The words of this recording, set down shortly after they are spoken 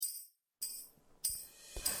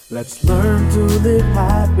Let's learn to live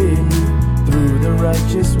happily through the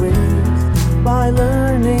righteous ways by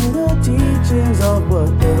learning the teachings of what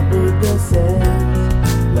the Buddha says.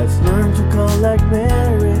 Let's learn to collect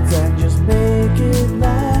merits and just make it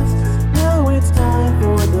last. Now it's time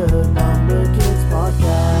for the Number Kids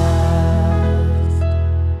Podcast.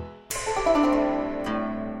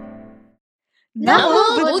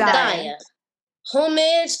 Namo Buddhaya.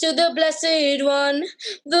 Homage to the Blessed One,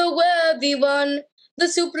 the Worthy One, the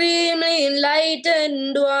Supremely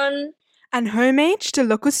Enlightened One. And homage to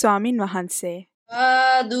Lokuswami Mahanse.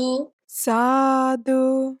 Sadhu.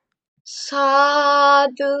 Sadhu.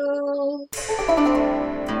 Sadhu.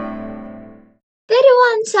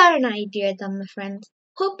 Teruvan Saranai, dear Dhamma friends.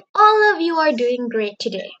 Hope all of you are doing great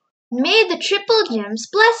today. May the triple gems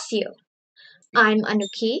bless you. I'm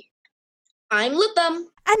Anuki. I'm Lutam.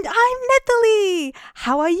 And I'm Natalie.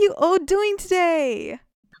 How are you all doing today?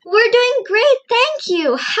 We're doing great, thank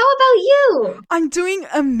you. How about you? I'm doing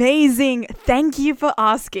amazing. Thank you for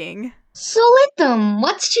asking. So, Litham,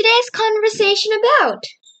 what's today's conversation about?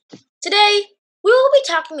 Today, we will be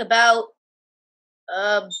talking about...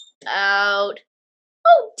 Oh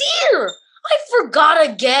dear! I forgot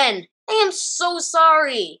again. I am so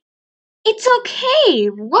sorry. It's okay.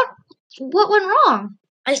 What went wrong?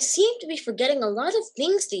 I seem to be forgetting a lot of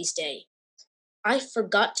things these days. I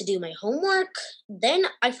forgot to do my homework. Then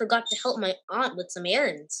I forgot to help my aunt with some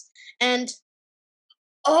errands. And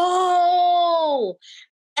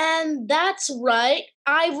that's right.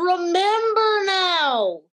 I remember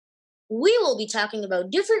now. We will be talking about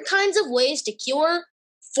different kinds of ways to cure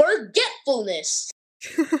forgetfulness.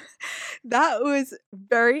 That was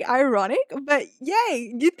very ironic, but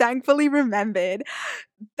yay, you thankfully remembered.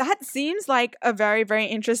 That seems like a very, very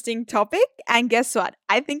interesting topic. And guess what?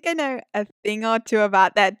 I think I know a thing or two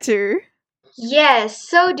about that too. Yes,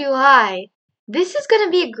 so do I. This is going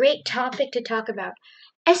to be a great topic to talk about,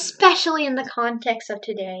 especially in the context of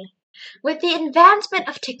today. With the advancement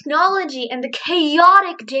of technology and the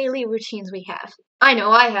chaotic daily routines we have. I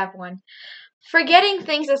know I have one. Forgetting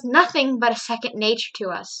things is nothing but a second nature to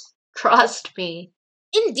us. Trust me.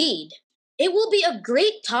 Indeed. It will be a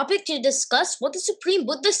great topic to discuss what the Supreme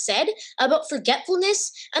Buddha said about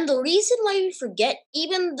forgetfulness and the reason why we forget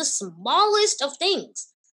even the smallest of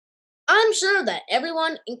things. I'm sure that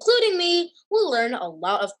everyone, including me, will learn a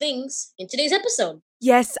lot of things in today's episode.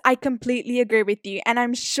 Yes, I completely agree with you. And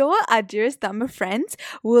I'm sure our dearest Dhamma friends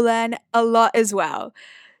will learn a lot as well.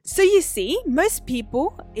 So you see, most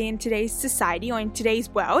people in today's society or in today's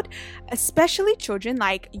world, especially children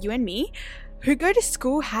like you and me, who go to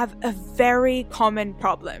school have a very common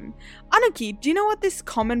problem. Anuki, do you know what this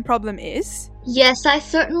common problem is? Yes, I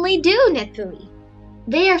certainly do, Netuli.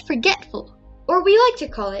 They are forgetful, or we like to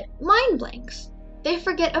call it mind blanks. They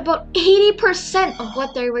forget about 80% of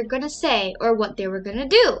what they were going to say or what they were going to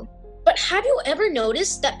do. But have you ever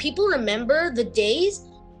noticed that people remember the days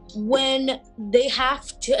when they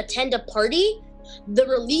have to attend a party, the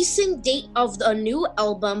releasing date of a new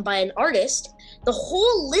album by an artist, the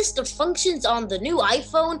whole list of functions on the new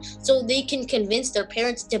iPhone so they can convince their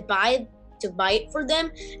parents to buy it for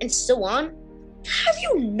them, and so on? Have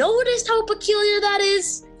you noticed how peculiar that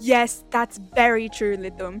is? Yes, that's very true,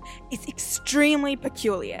 Lithum. It's extremely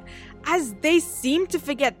peculiar, as they seem to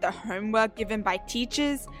forget the homework given by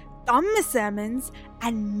teachers, Dhamma sermons,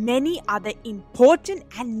 and many other important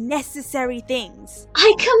and necessary things.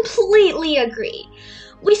 I completely agree.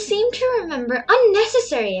 We seem to remember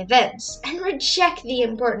unnecessary events and reject the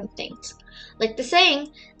important things. Like the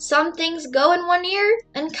saying, some things go in one ear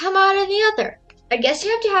and come out of the other. I guess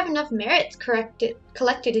you have to have enough merits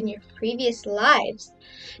collected in your previous lives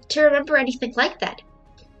to remember anything like that.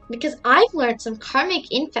 Because I've learned some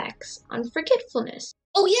karmic infacts on forgetfulness.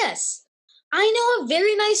 Oh yes, I know a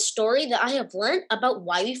very nice story that I have learned about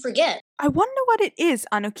why we forget. I wonder what it is,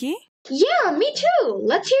 Anuki. Yeah, me too.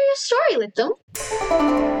 Let's hear your story, Lithum.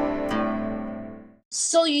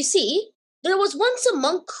 So you see, there was once a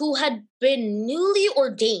monk who had been newly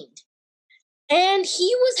ordained. And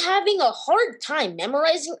he was having a hard time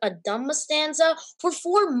memorizing a Dhamma stanza for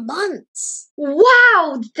 4 months.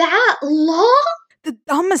 Wow, that long? The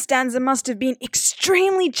Dhamma stanza must have been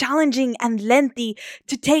extremely challenging and lengthy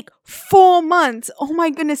to take 4 months. Oh my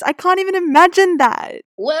goodness, I can't even imagine that.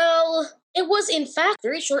 Well, it was in fact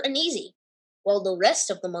very short and easy. While the rest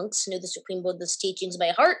of the monks knew the Supreme Buddha's teachings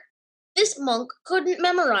by heart, this monk couldn't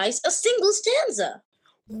memorize a single stanza.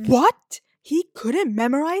 What? He couldn't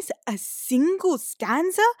memorize a single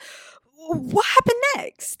stanza? What happened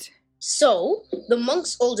next? So, the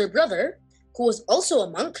monk's older brother, who was also a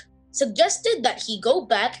monk, suggested that he go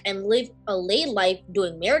back and live a lay life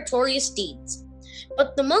doing meritorious deeds.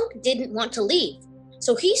 But the monk didn't want to leave,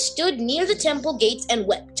 so he stood near the temple gates and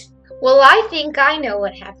wept. Well, I think I know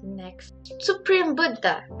what happened next. Supreme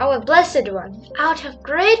Buddha, our Blessed One, out of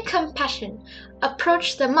great compassion,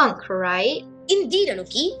 approached the monk, right? Indeed,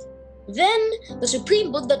 Anuki. Then the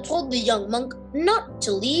Supreme Buddha told the young monk not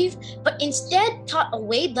to leave, but instead taught a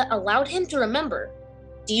way that allowed him to remember.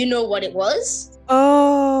 Do you know what it was?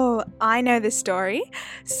 Oh, I know this story.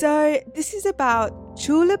 So this is about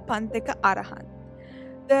Chulapantaka Arahant.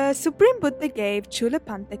 The Supreme Buddha gave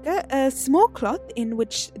Chulapantaka a small cloth in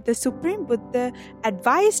which the Supreme Buddha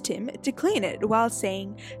advised him to clean it while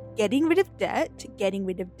saying, getting rid of dirt, getting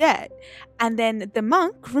rid of dirt. And then the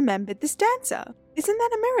monk remembered the stanza. Isn't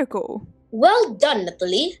that a miracle? Well done,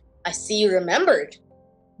 Nathalie. I see you remembered.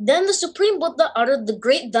 Then the Supreme Buddha uttered the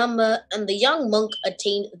great Dhamma and the young monk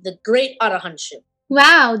attained the great Arahantship.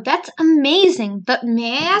 Wow, that's amazing. But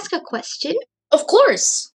may I ask a question? Of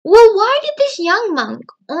course. Well, why did this young monk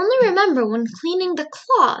only remember when cleaning the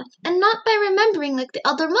cloth and not by remembering like the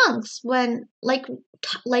other monks when like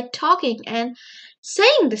talking and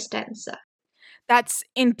saying the stanza? That's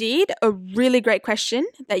indeed a really great question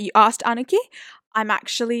that you asked, Anuki. I'm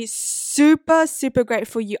actually super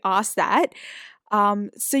grateful you asked that.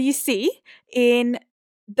 So you see, in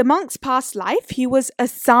the monk's past life, he was a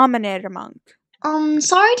Samanera monk.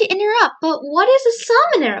 Sorry to interrupt, but what is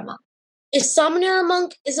a Samanera monk? A Samanera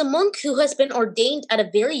monk is a monk who has been ordained at a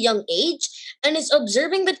very young age and is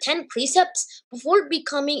observing the 10 precepts before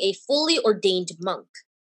becoming a fully ordained monk.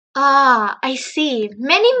 Ah, I see.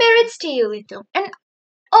 Many merits to you, Little.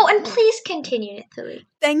 And please continue, Nathalie.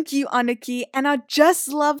 Thank you, Anuki. And I'd just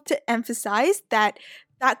love to emphasize that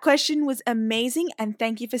question was amazing, and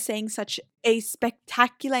thank you for saying such a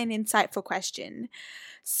spectacular and insightful question.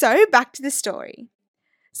 So, back to the story.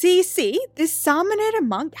 So you see, this Samanera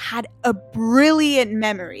monk had a brilliant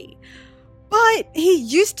memory, but he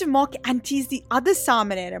used to mock and tease the other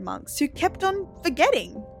Samanera monks who kept on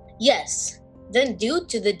forgetting. Yes, then due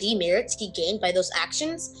to the demerits he gained by those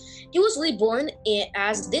actions, he was reborn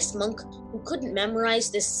as this monk who couldn't memorize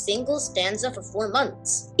this single stanza for 4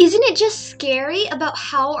 months. Isn't it just scary about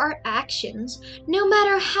how our actions, no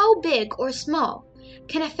matter how big or small,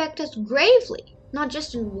 can affect us gravely, not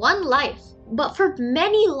just in one life, but for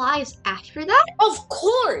many lives after that? Of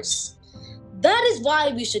course! That is why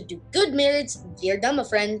we should do good merits, dear Dhamma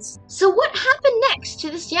friends. So what happened next to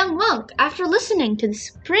this young monk after listening to the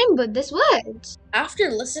Supreme Buddha's words?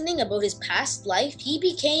 After listening about his past life, he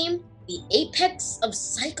became the apex of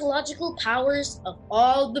psychological powers of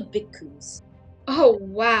all the bhikkhus. Oh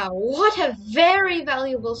wow, what a very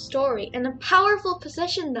valuable story and a powerful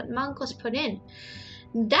position that monk was put in.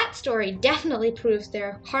 That story definitely proves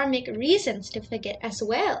there are karmic reasons to forget as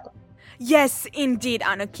well. Yes, indeed,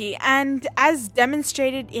 Anuki. And as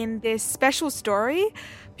demonstrated in this special story,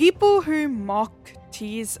 people who mock,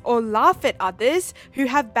 tease, or laugh at others who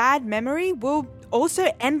have bad memory will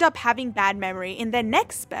also end up having bad memory in their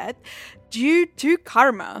next birth due to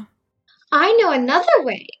karma. I know another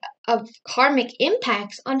way of karmic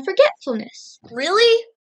impacts on forgetfulness. Really?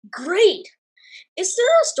 Great! Is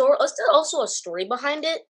there also a story behind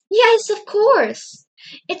it? Yes, of course.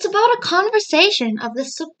 It's about a conversation of the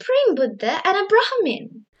Supreme Buddha and a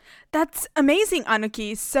Brahmin. That's amazing,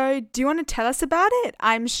 Anuki. So, do you want to tell us about it?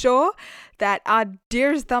 I'm sure that our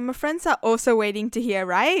dearest Dhamma friends are also waiting to hear,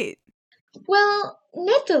 right? Well,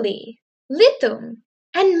 Nathalie, Litum,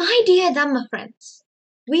 and my dear Dhamma friends,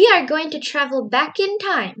 we are going to travel back in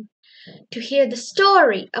time to hear the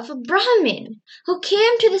story of a Brahmin who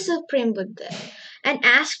came to the Supreme Buddha and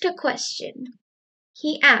asked a question.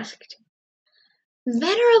 He asked,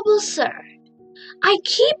 "Venerable Sir, I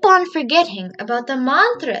keep on forgetting about the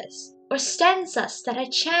mantras or stanzas that I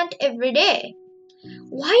chant every day.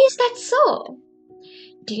 Why is that so?"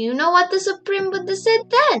 Do you know what the Supreme Buddha said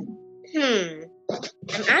then?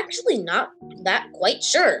 I'm actually not that quite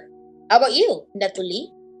sure. How about you,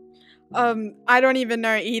 Nathalie? I don't even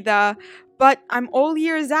know either, but I'm all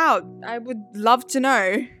ears out. I would love to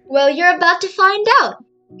know. Well, you're about to find out.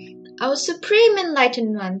 Our Supreme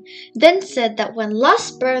Enlightened One then said that when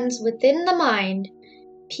lust burns within the mind,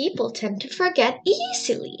 people tend to forget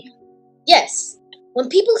easily. Yes, when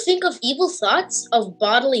people think of evil thoughts of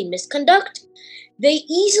bodily misconduct, they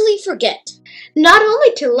easily forget. Not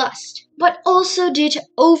only to lust, but also due to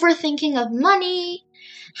overthinking of money,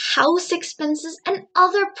 house expenses, and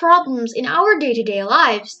other problems in our day-to-day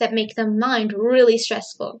lives that make the mind really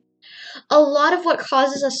stressful. A lot of what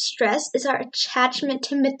causes us stress is our attachment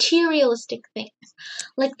to materialistic things,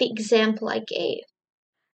 like the example I gave.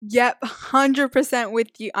 Yep, 100%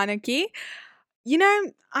 with you, Anuki. You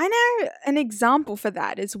know, I know an example for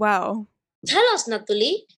that as well. Tell us,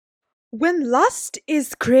 Natuli. When lust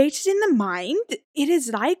is created in the mind, it is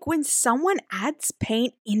like when someone adds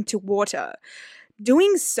paint into water.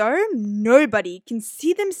 Doing so, nobody can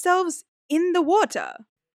see themselves in the water.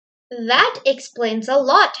 That explains a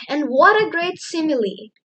lot, and what a great simile.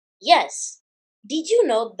 Yes. Did you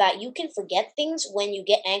know that you can forget things when you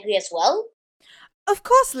get angry as well? Of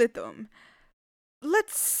course, Lithum.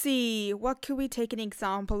 Let's see, what could we take an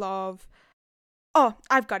example of? Oh,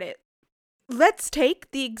 I've got it. Let's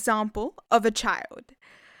take the example of a child.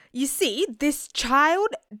 You see, this child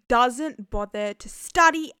doesn't bother to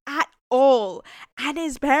study at all, and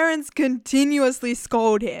his parents continuously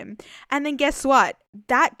scold him. And then guess what?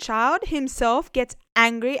 That child himself gets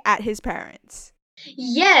angry at his parents.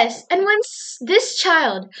 Yes, and when this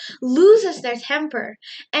child loses their temper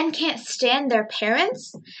and can't stand their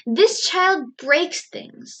parents, this child breaks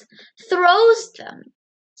things, throws them,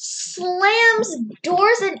 slams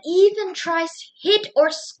doors, and even tries to hit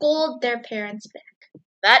or scold their parents back.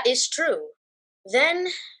 That is true. Then,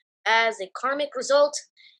 as a karmic result,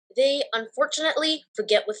 they unfortunately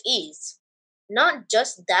forget with ease. Not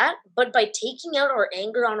just that, but by taking out our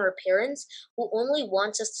anger on our parents who only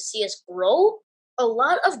wants us to see us grow, a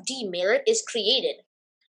lot of demerit is created.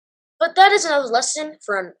 But that is another lesson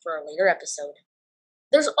for a later episode.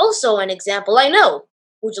 There's also an example I know.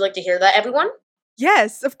 Would you like to hear that, everyone?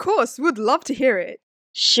 Yes, of course, would love to hear it.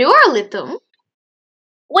 Sure, Lithum.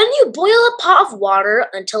 When you boil a pot of water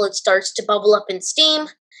until it starts to bubble up in steam,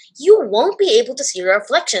 you won't be able to see your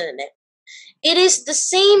reflection in it. It is the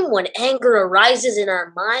same when anger arises in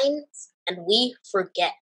our minds and we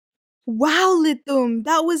forget. Wow, Lithum,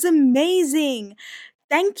 that was amazing.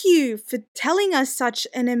 Thank you for telling us such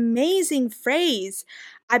an amazing phrase.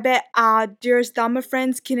 I bet our dearest Dharma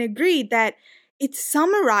friends can agree that it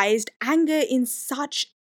summarized anger in such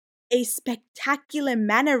a spectacular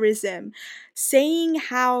mannerism, saying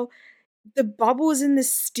how the bubbles in the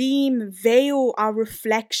steam veil our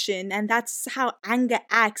reflection, and that's how anger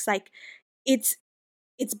acts, like its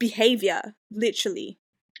behavior, literally.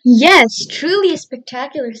 Yes, truly a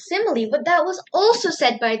spectacular simile, but that was also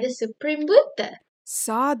said by the Supreme Buddha.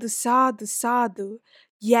 Sadhu, sadhu, sadhu.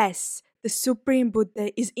 Yes, the Supreme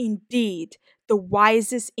Buddha is indeed the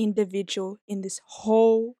wisest individual in this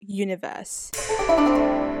whole universe.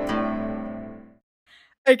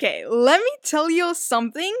 Okay, let me tell you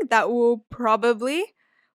something that will probably,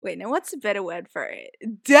 wait, no, what's a better word for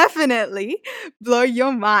it? Definitely blow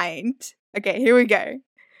your mind. Okay, here we go.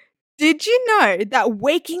 Did you know that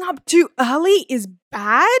waking up too early is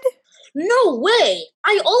bad? No way!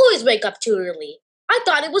 I always wake up too early. I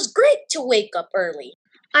thought it was great to wake up early.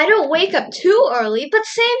 I don't wake up too early, but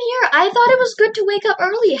same here. I thought it was good to wake up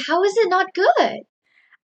early. How is it not good?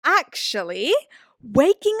 Actually,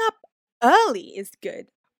 waking up early is good,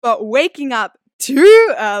 but waking up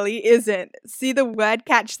too early isn't. See the word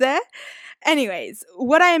catch there? Anyways,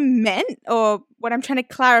 what I meant, or what I'm trying to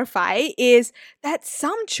clarify, is that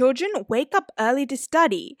some children wake up early to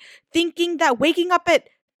study, thinking that waking up at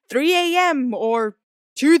 3 a.m. or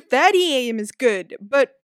 2:30 a.m. is good,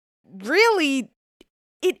 but really,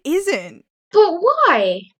 it isn't. But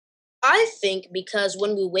why? I think because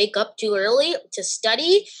when we wake up too early to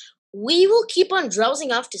study, we will keep on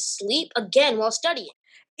drowsing off to sleep again while studying.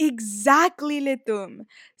 Exactly, Lithum.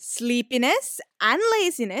 Sleepiness and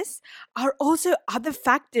laziness are also other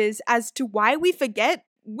factors as to why we forget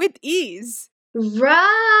with ease.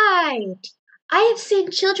 Right. I have seen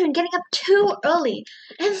children getting up too early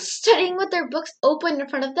and studying with their books open in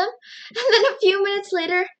front of them, and then a few minutes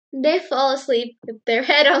later, they fall asleep with their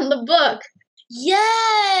head on the book.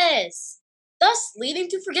 Yes! Thus leading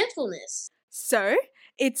to forgetfulness. So,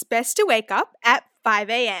 it's best to wake up at 5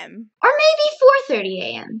 a.m. Or maybe 4:30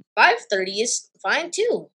 a.m. 5:30 is fine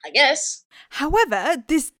too, I guess. However,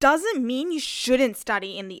 this doesn't mean you shouldn't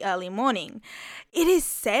study in the early morning. It is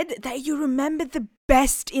said that you remember the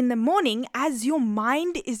best in the morning as your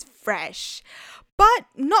mind is fresh. But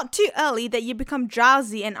not too early that you become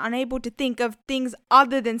drowsy and unable to think of things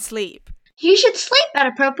other than sleep. You should sleep at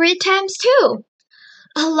appropriate times too.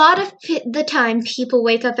 A lot of the time, people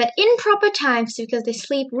wake up at improper times because they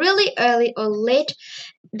sleep really early or late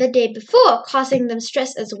the day before, causing them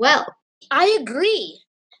stress as well. I agree.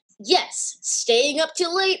 Yes, staying up too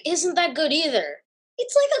late isn't that good either.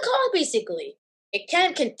 It's like a car, basically. It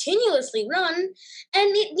can't continuously run,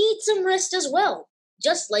 and it needs some rest as well,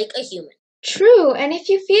 just like a human. True, and if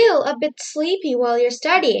you feel a bit sleepy while you're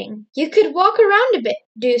studying, you could walk around a bit,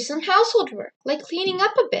 do some household work, like cleaning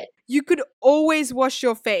up a bit. You could always wash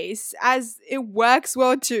your face, as it works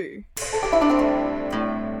well too.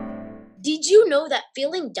 Did you know that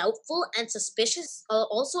feeling doubtful and suspicious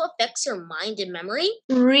also affects your mind and memory?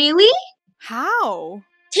 Really? How?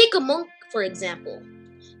 Take a monk, for example.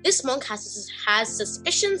 This monk has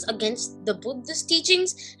suspicions against the Buddhist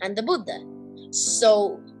teachings and the Buddha.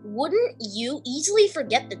 So, wouldn't you easily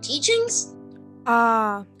forget the teachings?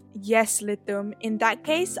 Yes, Lithum. In that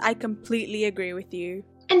case, I completely agree with you.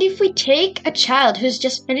 And if we take a child who's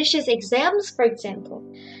just finished his exams, for example,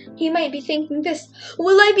 he might be thinking this: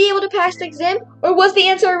 will I be able to pass the exam? Or was the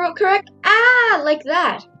answer I wrote correct? Like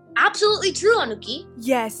that. Absolutely true, Anuki.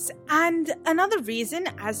 Yes, and another reason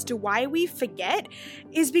as to why we forget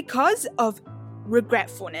is because of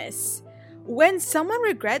regretfulness. When someone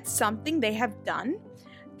regrets something they have done,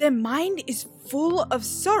 their mind is full of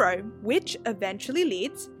sorrow, which eventually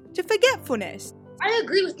leads to forgetfulness. I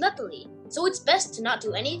agree with Nathalie. So it's best to not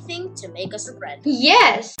do anything to make us regret.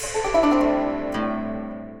 Yes!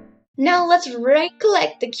 Now let's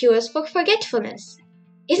recollect the cures for forgetfulness.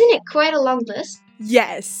 Isn't it quite a long list?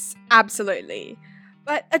 Yes, absolutely.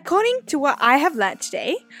 But according to what I have learnt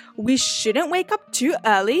today, we shouldn't wake up too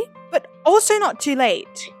early, but also not too late.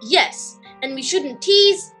 Yes, and we shouldn't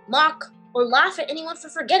tease, mock, or laugh at anyone for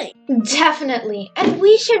forgetting. Definitely. And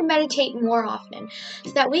we should meditate more often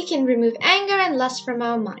so that we can remove anger and lust from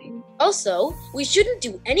our mind. Also, we shouldn't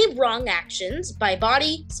do any wrong actions by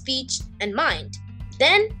body, speech, and mind.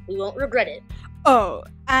 Then we won't regret it. Oh,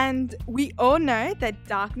 and we all know that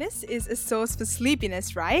darkness is a source for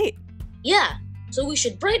sleepiness, right? Yeah, so we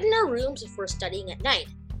should brighten our rooms if we're studying at night.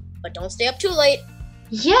 But don't stay up too late.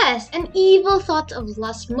 Yes, and evil thoughts of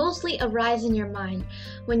lust mostly arise in your mind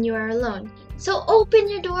when you are alone. So open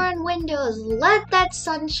your door and windows, let that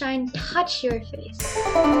sunshine touch your face.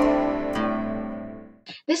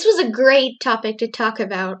 This was a great topic to talk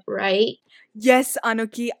about, right? Yes,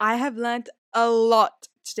 Anuki, I have learnt a lot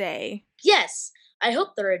today. Yes, I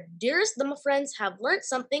hope that our dearest Dhamma friends have learned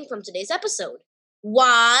something from today's episode.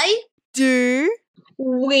 Why Do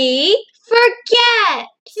we forget?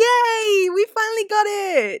 Yay! We finally got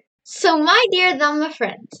it! So, my dear Dhamma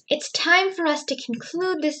friends, it's time for us to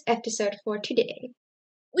conclude this episode for today.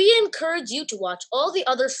 We encourage you to watch all the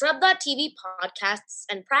other Shrub.tv podcasts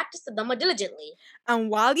and practice the Dhamma diligently. And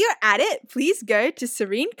while you're at it, please go to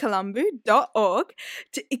serenecolombo.org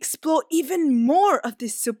to explore even more of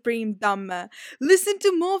this supreme Dhamma, listen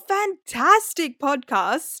to more fantastic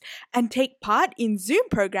podcasts, and take part in Zoom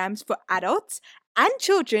programs for adults and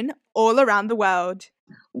children all around the world.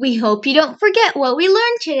 We hope you don't forget what we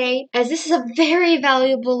learned today, as this is a very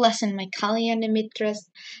valuable lesson, my Kalyana Mitras,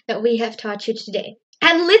 that we have taught you today.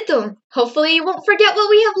 And Lithum, hopefully you won't forget what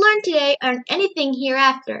we have learned today or anything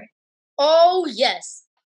hereafter. Oh, yes.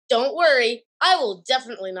 Don't worry, I will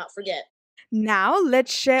definitely not forget. Now,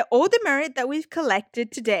 let's share all the merit that we've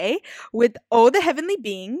collected today with all the heavenly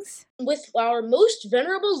beings, with our most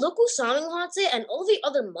venerable Loku Saminghatse and all the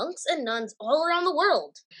other monks and nuns all around the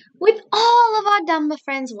world. With all of our Dhamma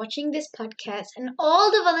friends watching this podcast and all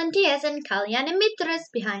the volunteers and Kalyana Mitras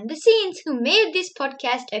behind the scenes who made this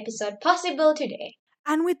podcast episode possible today.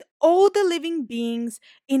 and with all the living beings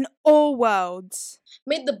in all worlds.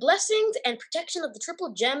 May the blessings and protection of the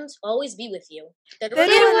Triple Gems always be with you.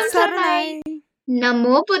 Teruvan Saranai.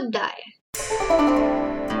 Namo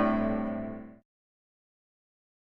Buddhaya.